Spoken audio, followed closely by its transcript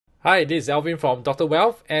Hi, this is Alvin from Dr.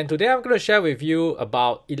 Wealth, and today I'm going to share with you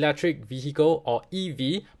about electric vehicle or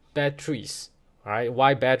EV batteries. All right,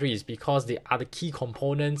 why batteries? Because they are the key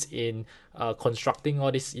components in constructing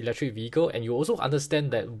all this electric vehicle, and you also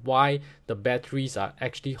understand that why the batteries are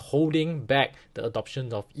actually holding back the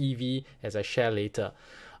adoption of EV, as I share later.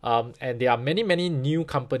 And there are many new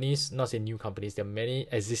companies, not say new companies, there are many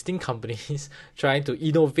existing companies trying to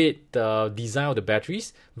innovate the design of the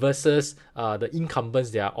batteries versus the incumbents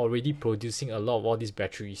that are already producing a lot of all these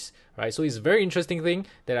batteries, right? So it's a very interesting thing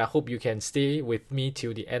that I hope you can stay with me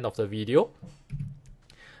till the end of the video.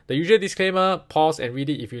 The usual disclaimer, pause and read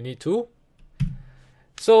it if you need to.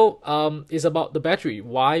 So it's about the battery.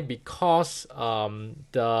 Why? Because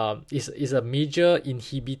the is a major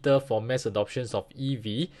inhibitor for mass adoptions of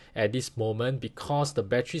EV at this moment because the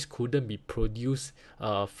batteries couldn't be produced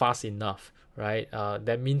fast enough, right?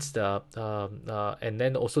 That means and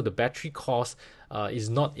then also the battery cost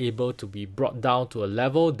is not able to be brought down to a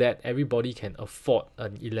level that everybody can afford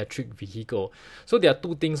an electric vehicle. So there are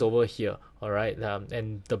two things over here, all right?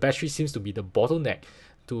 And the battery seems to be the bottleneck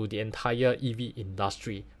to the entire EV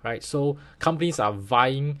industry, right? So companies are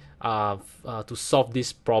vying to solve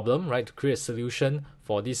this problem, right? To create a solution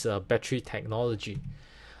for this battery technology.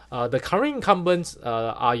 The current incumbents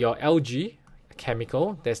are your LG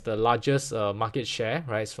Chemical. That's the largest market share,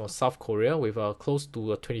 right? It's from South Korea with close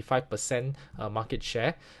to a 25% market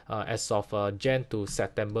share as of Jan to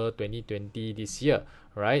September 2020 this year,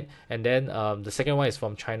 right? And then the second one is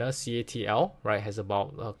from China, CATL, right? Has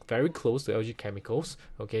about very close to LG Chemicals,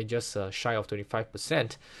 okay, just shy of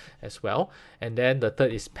 25% as well. And then the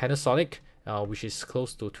third is Panasonic, which is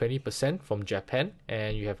close to 20% from Japan,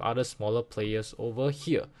 and you have other smaller players over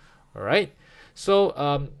here. All right.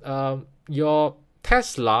 So your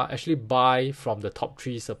Tesla actually buy from the top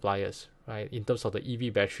three suppliers, right? In terms of the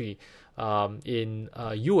EV battery, in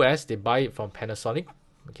US they buy it from Panasonic.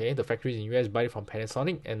 Okay, the factories in US buy it from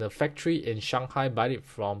Panasonic, and the factory in Shanghai buy it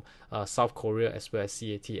from South Korea as well as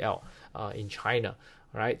CATL in China.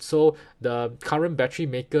 Right, so the current battery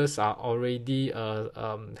makers are already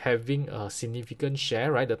having a significant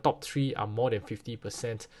share. Right, the top three are more than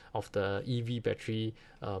 50% of the EV battery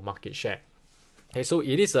market share. Okay, so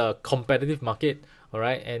it is a competitive market, all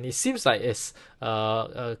right, and it seems like it's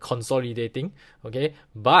consolidating. Okay,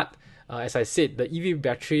 but as I said, the EV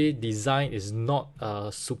battery design is not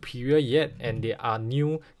superior yet, and there are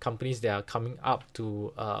new companies that are coming up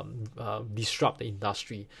to disrupt the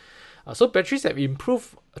industry. So batteries have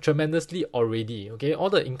improved tremendously already. Okay, all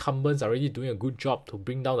the incumbents are already doing a good job to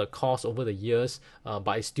bring down the cost over the years,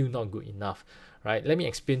 but it's still not good enough. Right? Let me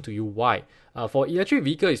explain to you why. For electric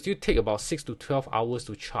vehicle, it still take about 6 to 12 hours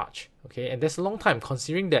to charge. Okay, and that's a long time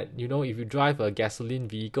considering that if you drive a gasoline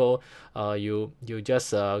vehicle, you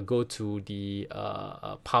just go to the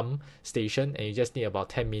pump station and you just need about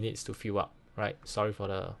 10 minutes to fill up. Right? Sorry for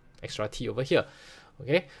the extra T over here.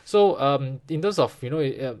 Okay, so in terms of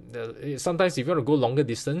sometimes if you want to go longer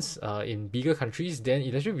distance in bigger countries, then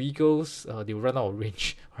electric vehicles they will run out of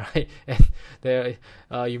range, right? And there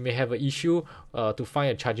you may have an issue to find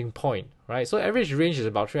a charging point, right? So average range is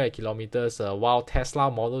about 300 kilometers, while Tesla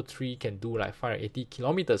Model 3 can do like 580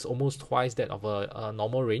 kilometers, almost twice that of a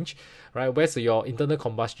normal range, right? Whereas your internal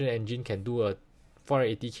combustion engine can do a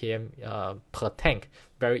 480 km per tank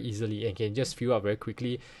very easily and can just fill up very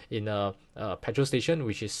quickly in a petrol station,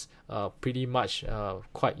 which is pretty much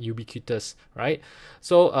quite ubiquitous, right?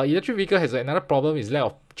 So electric vehicle has another problem is lack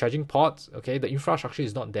of charging ports. Okay, the infrastructure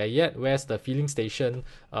is not there yet, whereas the filling station,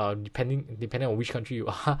 depending on which country you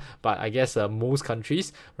are, but I guess most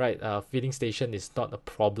countries, right, filling station is not a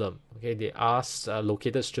problem. Okay, they are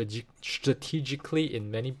located strategically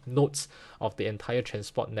in many nodes of the entire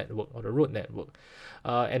transport network or the road network.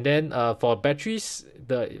 And then for batteries,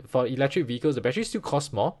 for electric vehicles, the batteries still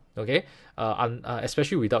cost more. Okay,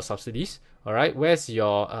 especially without subsidies. All right, whereas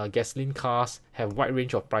your gasoline cars have wide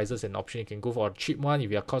range of prices and options. You can go for a cheap one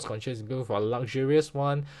if you are cost conscious. You can go for a luxurious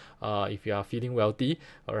one if you are feeling wealthy.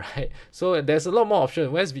 All right, so there's a lot more options.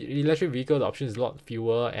 Whereas electric vehicle, the options is a lot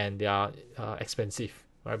fewer and they are expensive,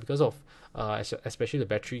 right? Because of especially the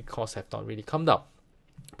battery costs have not really come down.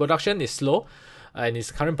 Production is slow, and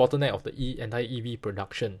it's current bottleneck of the entire EV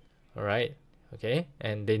production. All right, okay,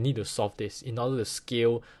 and they need to solve this in order to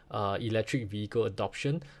scale electric vehicle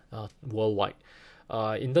adoption worldwide.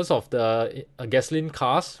 In terms of the gasoline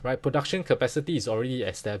cars, right, production capacity is already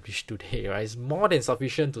established today, right? It's more than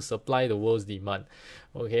sufficient to supply the world's demand.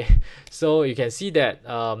 Okay, so you can see that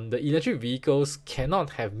the electric vehicles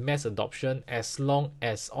cannot have mass adoption as long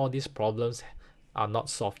as all these problems are not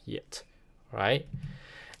solved yet, right?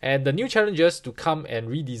 And the new challenges to come and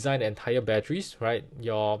redesign the entire batteries, right?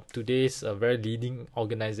 Your today's very leading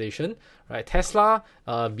organization, right? Tesla,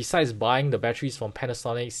 besides buying the batteries from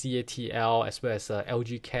Panasonic, CATL, as well as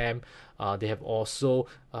LG Chem, they have also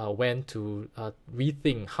went to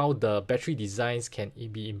rethink how the battery designs can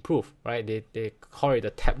be improved, right? They call it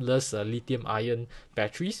the tabless lithium ion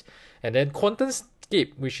batteries. And then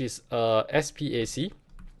QuantumScape, which is SPAC,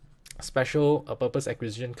 special purpose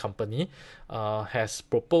acquisition company, has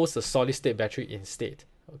proposed a solid state battery instead.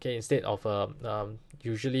 Okay, instead of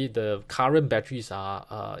usually the current batteries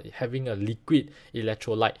are having a liquid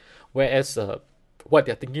electrolyte, whereas what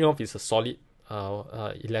they're thinking of is a solid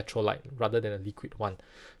electrolyte rather than a liquid one.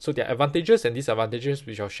 So there are advantages and disadvantages,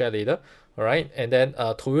 which I'll share later. All right, and then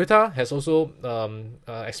Toyota has also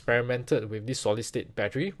experimented with this solid state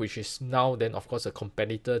battery, which is now then of course a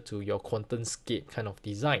competitor to your QuantumScape kind of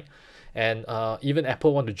design. And even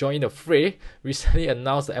Apple want to join the fray. Recently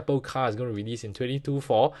announced the Apple car is going to release in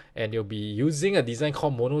 2024, and they'll be using a design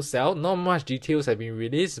called monocell. Not much details have been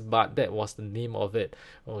released, but that was the name of it.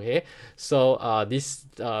 Okay, so this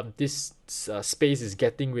space is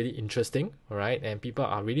getting really interesting. All right, and people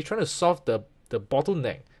are really trying to solve the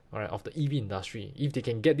bottleneck, all right, of the EV industry. If they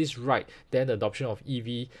can get this right, then the adoption of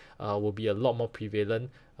EV will be a lot more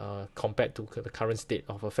prevalent compared to the current state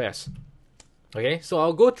of affairs. Okay, so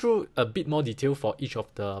I'll go through a bit more detail for each of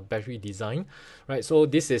the battery design, right? So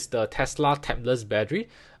this is the Tesla tabless battery.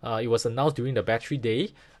 It was announced during the battery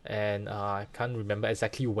day, and I can't remember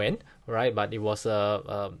exactly when, right? But it was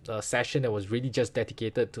a session that was really just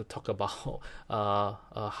dedicated to talk about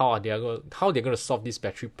how they're going to solve this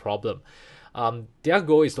battery problem. Their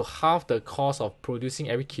goal is to halve the cost of producing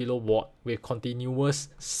every kilowatt with continuous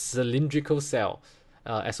cylindrical cell,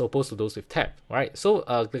 as opposed to those with tap, right? So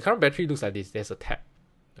the current battery looks like this. There's a tap,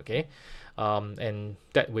 okay, and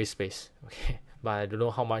that wastes space, okay. But I don't know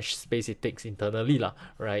how much space it takes internally,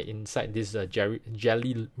 right, inside this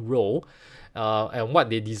jelly roll. And what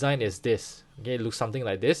they design is this. Okay, it looks something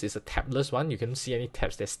like this. It's a tabless one. You can see any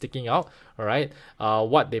tabs that's sticking out. All right.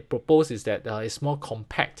 What they propose is that it's more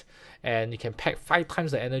compact, and you can pack 5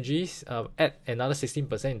 times the energies, add another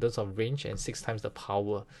 16% in terms of range, and 6 times the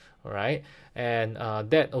power. All right, and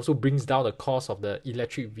that also brings down the cost of the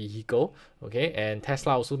electric vehicle. Okay, and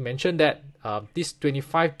Tesla also mentioned that this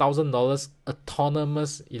 $25,000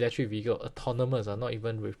 autonomous electric vehicle, autonomous, not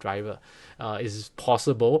even with driver, is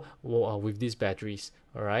possible with these batteries.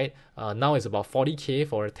 All right, now it's about 40K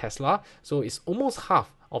for a Tesla, so it's almost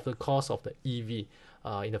half of the cost of the EV.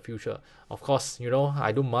 In the future, of course,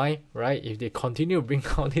 I don't mind, right? If they continue to bring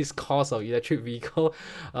down this cost of electric vehicle,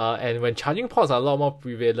 and when charging ports are a lot more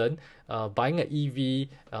prevalent, buying an EV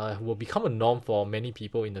will become a norm for many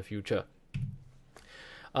people in the future.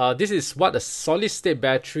 This is what a solid state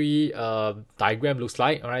battery diagram looks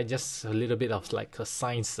like. All right, just a little bit of like a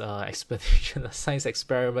science explanation, a science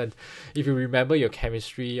experiment, if you remember your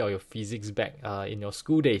chemistry or your physics back in your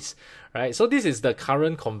school days, right? So this is the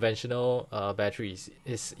current conventional batteries.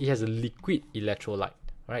 It has a liquid electrolyte,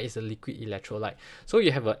 right? It's a liquid electrolyte. So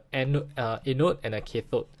you have an anode and a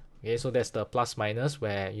cathode. Okay, so that's the plus minus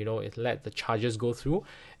where it let the charges go through,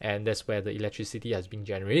 and that's where the electricity has been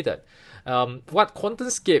generated. What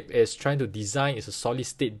QuantumScape is trying to design is a solid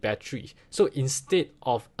state battery. So instead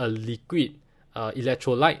of a liquid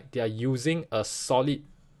electrolyte, they are using a solid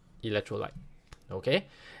electrolyte. Okay,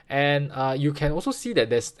 and you can also see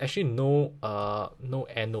that there's actually no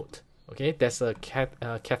anode. Okay, there's a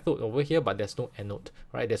cathode over here, but there's no anode,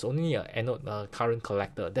 right? There's only an anode current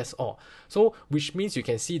collector. That's all. So, which means you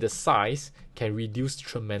can see the size can reduce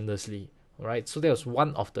tremendously, right? So that was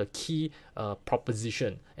one of the key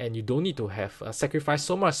proposition, and you don't need to have sacrifice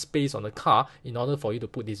so much space on the car in order for you to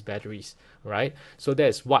put these batteries, right? So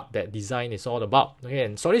that's what that design is all about. Okay,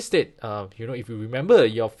 and solid state, if you remember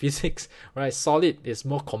your physics, right? Solid is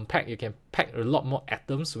more compact. You can pack a lot more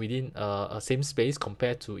atoms within a same space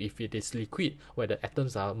compared to if it is liquid, where the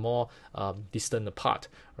atoms are more distant apart,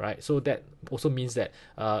 right? So that also means that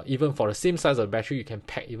even for the same size of battery, you can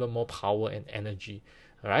pack even more power and energy.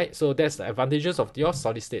 All right, so that's the advantages of your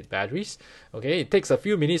solid state batteries. Okay, it takes a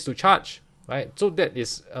few minutes to charge, right? So that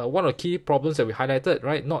is one of the key problems that we highlighted,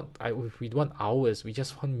 right? We want hours, we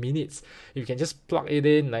just want minutes. If you can just plug it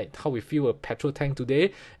in, like how we fill a petrol tank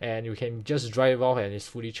today, and you can just drive off and it's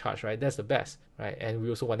fully charged, right? That's the best, right? And we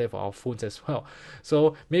also want that for our phones as well.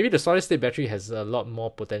 So maybe the solid state battery has a lot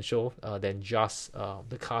more potential than just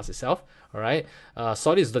the cars itself. All right,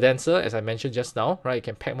 solid is the denser, as I mentioned just now, right? You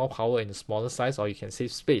can pack more power in a smaller size, or you can save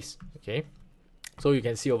space. Okay, so you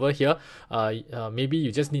can see over here, maybe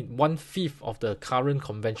you just need 1/5 of the current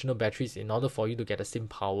conventional batteries in order for you to get the same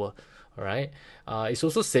power. All right. It's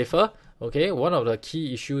also safer. Okay, one of the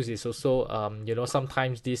key issues is also,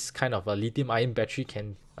 sometimes this kind of a lithium-ion battery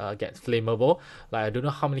can get flammable. Like, I don't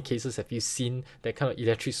know how many cases have you seen that kind of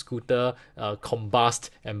electric scooter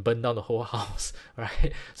combust and burn down the whole house,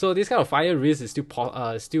 right? So this kind of fire risk is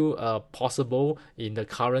still possible in the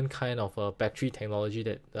current kind of battery technology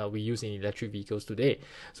that we use in electric vehicles today.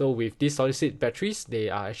 So with these solid-state batteries,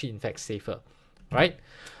 they are actually in fact safer, right?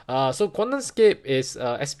 So QuantumScape is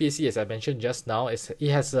SPAC, as I mentioned just now. It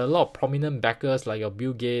has a lot of prominent backers like your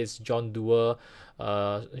Bill Gates, John Doerr,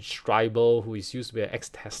 Streibel, who is used by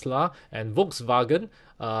ex-Tesla, and Volkswagen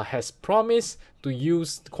has promised to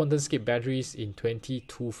use QuantumScape batteries in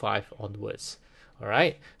 2025 onwards. All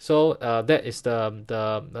right, so that is a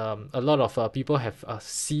lot of people have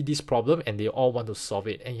see this problem and they all want to solve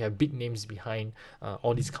it, and you have big names behind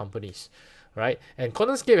all these companies. Right, and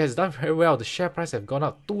QuantumScape has done very well. The share price have gone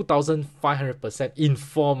up 2,500% in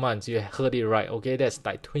 4 months. You heard it right. Okay, that's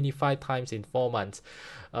like 25 times in 4 months.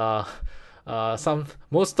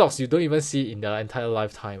 Most stocks you don't even see in their entire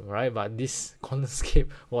lifetime, right? But this QuantumScape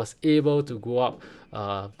was able to go up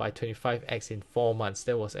by 25x in 4 months.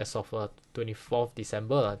 That was as of 24th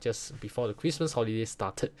December, just before the Christmas holiday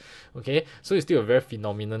started. Okay, so it's still a very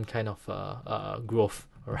phenomenal kind of growth,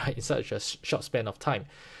 right, in such a short span of time.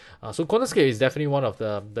 So QuantumScape is definitely one of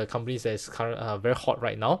the companies that is very hot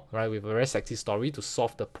right now, right, with a very sexy story to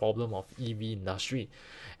solve the problem of EV industry.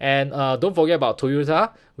 And don't forget about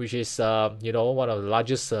Toyota, which is one of the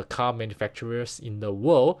largest car manufacturers in the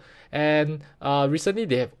world. And recently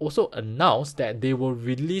they have also announced that they will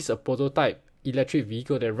release a prototype electric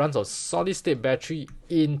vehicle that runs on solid state battery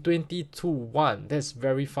in 2021. That's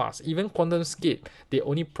very fast. Even QuantumScape, they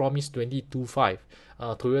only promised 2025.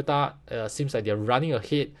 Toyota seems like they're running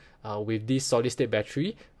ahead with this solid state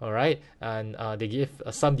battery. All right, and they give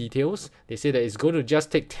some details. They say that it's going to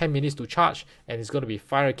just take 10 minutes to charge and it's going to be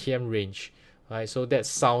 500 km range. Right, so that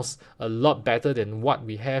sounds a lot better than what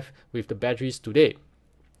we have with the batteries today.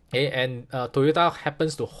 Okay, and Toyota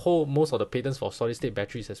happens to hold most of the patents for solid-state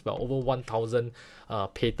batteries as well, over 1,000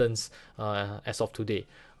 patents as of today.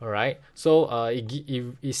 All right, so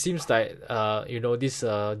it seems like this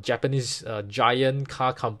Japanese giant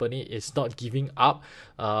car company is not giving up.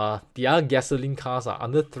 Their gasoline cars are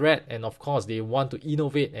under threat, and of course they want to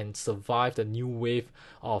innovate and survive the new wave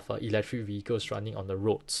of electric vehicles running on the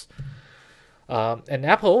roads. And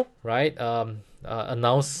Apple, right,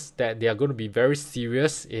 announced that they are going to be very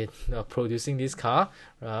serious in producing this car.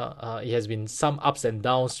 It has been some ups and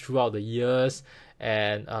downs throughout the years,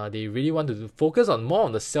 and they really want to focus more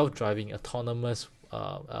on the self-driving autonomous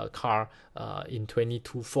car in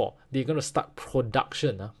 2024. They're going to start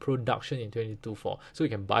production in 2024. So you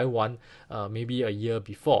can buy one maybe a year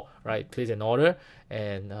before, right? Place an order,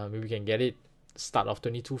 and maybe you can get it start of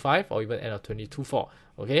 2025 or even end of 2024.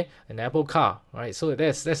 Okay, an Apple car, right? So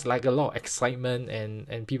that's like a lot of excitement,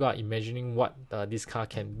 and people are imagining what this car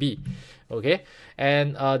can be. Okay,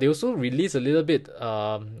 and they also release a little bit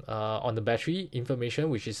on the battery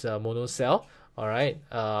information, which is mono cell. All right,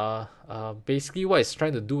 basically what it's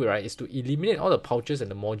trying to do, right, is to eliminate all the pouches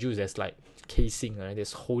and the modules that's like casing, right,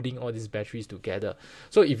 that's holding all these batteries together.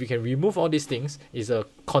 So if you can remove all these things, it's a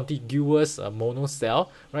contiguous mono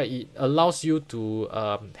cell, right? It allows you to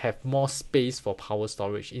have more space for power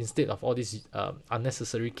storage instead of all this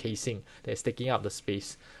unnecessary casing that's taking up the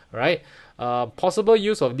space, right? Possible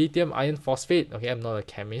use of lithium iron phosphate. Okay, I'm not a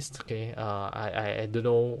chemist. Okay, I don't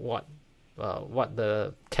know what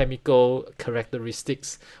the chemical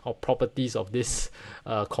characteristics or properties of this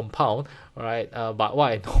compound, right? But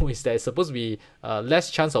what I know is that it's supposed to be less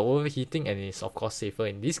chance of overheating, and it's of course safer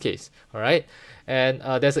in this case. All right, and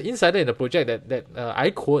there's an insider in the project that I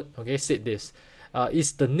quote, okay, said this.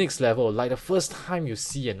 It's the next level, like the first time you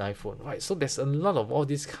see an iPhone, right? So there's a lot of all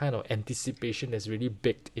this kind of anticipation that's really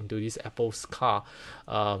baked into this Apple's car.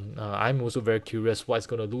 I'm also very curious what it's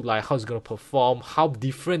going to look like, how it's going to perform, how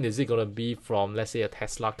different is it going to be from, let's say, a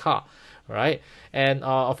Tesla car, right? And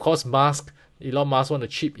of course, Elon Musk want to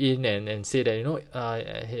chip in and say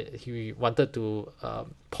that he wanted to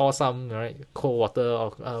pour some cold water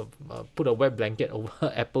or put a wet blanket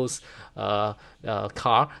over Apple's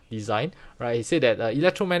car design, right? He said that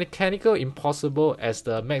electromechanical impossible, as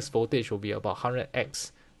the max voltage will be about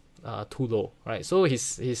 100x too low, right? So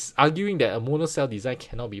he's arguing that a monocell design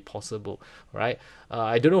cannot be possible, right?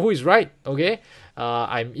 I don't know who is right. Okay,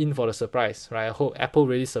 I'm in for the surprise, right? I hope Apple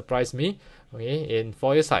really surprised me, okay, in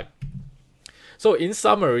 4 years time. So in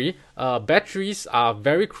summary, batteries are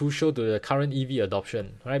very crucial to the current EV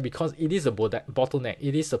adoption, right? Because it is a bottleneck.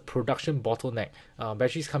 It is a production bottleneck.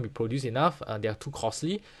 Batteries can't be produced enough. They are too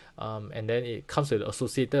costly. And then it comes with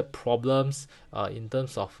associated problems in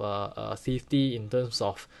terms of safety, in terms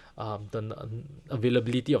of the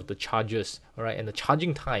availability of the chargers, all right, and the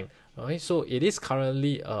charging time. All right, so it is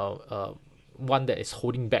currently one that is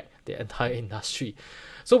holding back the entire industry.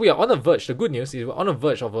 So we are on the verge. The good news is we're on the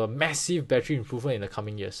verge of a massive battery improvement in the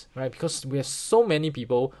coming years, right? Because we have so many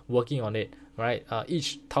people working on it, right?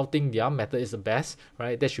 Each touting their method is the best,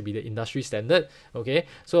 right? That should be the industry standard, okay?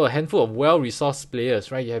 So a handful of well-resourced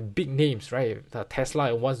players, right? You have big names, right?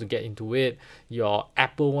 Tesla wants to get into it, your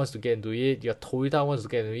Apple wants to get into it, your Toyota wants to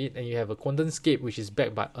get into it, and you have a QuantumScape, which is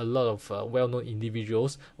backed by a lot of well-known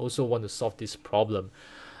individuals, also want to solve this problem.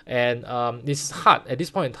 And it's hard at this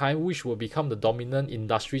point in time which will become the dominant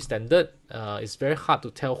industry standard. It's very hard to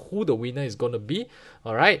tell who the winner is going to be,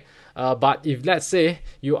 all right? But if let's say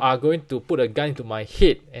you are going to put a gun into my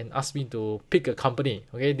head and ask me to pick a company,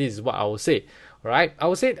 okay, this is what I will say, all right? I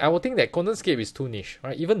will think that QuantumScape is too niche,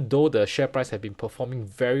 right? Even though the share price have been performing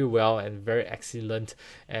very well and very excellent,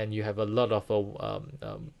 and you have a lot of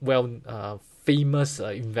famous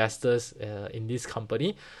investors in this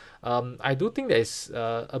company, I do think that it's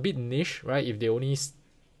a bit niche, right? If they only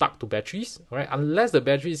stuck to batteries, right? Unless the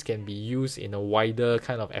batteries can be used in a wider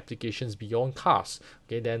kind of applications beyond cars,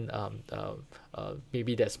 okay, then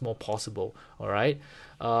maybe that's more possible, all right?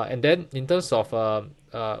 And then in terms of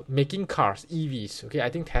making cars, EVs, okay,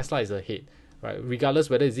 I think Tesla is ahead, right?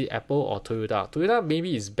 Regardless whether is it Apple or Toyota. Toyota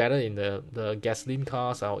maybe is better in the gasoline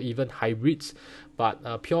cars or even hybrids,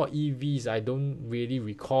 but pure EVs, I don't really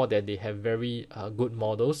recall that they have very good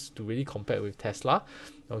models to really compare with Tesla.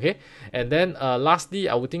 Okay, and then lastly,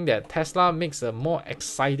 I would think that Tesla makes a more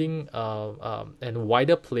exciting and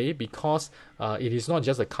wider play because it is not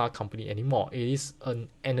just a car company anymore. It is an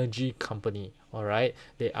energy company. All right,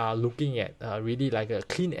 they are looking at really like a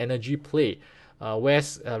clean energy play.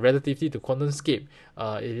 Whereas relatively to QuantumScape,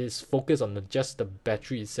 it is focused on just the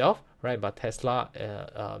battery itself, right? But Tesla,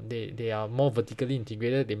 they are more vertically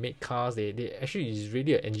integrated. They make cars. They actually is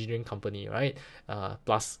really an engineering company, right?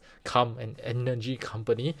 Plus come an energy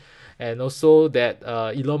company, and also that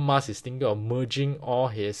Elon Musk is thinking of merging all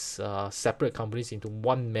his separate companies into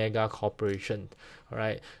one mega corporation, all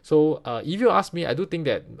right? So if you ask me, I do think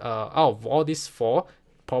that out of all these four,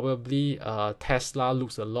 probably Tesla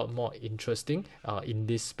looks a lot more interesting in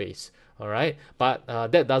this space, all right? But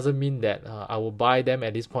that doesn't mean that I will buy them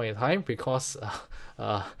at this point in time, because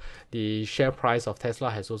the share price of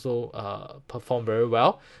Tesla has also performed very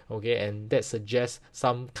well, okay? And that suggests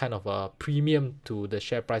some kind of a premium to the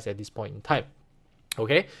share price at this point in time.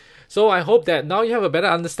 Okay, so I hope that now you have a better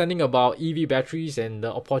understanding about EV batteries and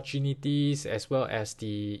the opportunities, as well as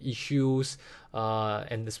the issues,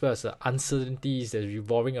 and as well as the uncertainties that are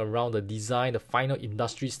revolving around the design, the final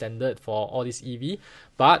industry standard for all this EV.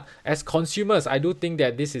 But as consumers, I do think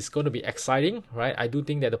that this is going to be exciting, right? I do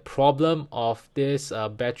think that the problem of this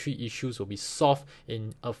battery issues will be solved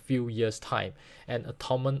in a few years' time. And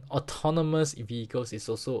autonomous vehicles is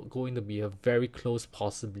also going to be a very close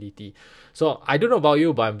possibility. So I don't know about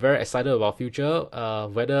you, but I'm very excited about future.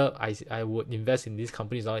 Whether I would invest in these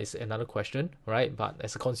companies or not is another question, right? But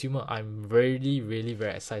as a consumer, I'm really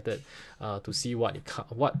very excited to see what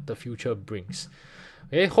the future brings.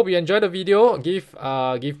 Okay, hope you enjoyed the video.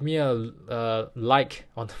 Give me a like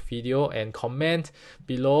on the video and comment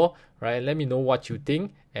below, right? Let me know what you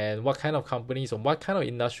think and what kind of companies or what kind of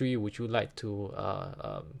industry would you like to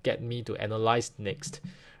get me to analyze next.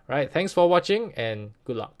 Right? Thanks for watching and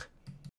good luck.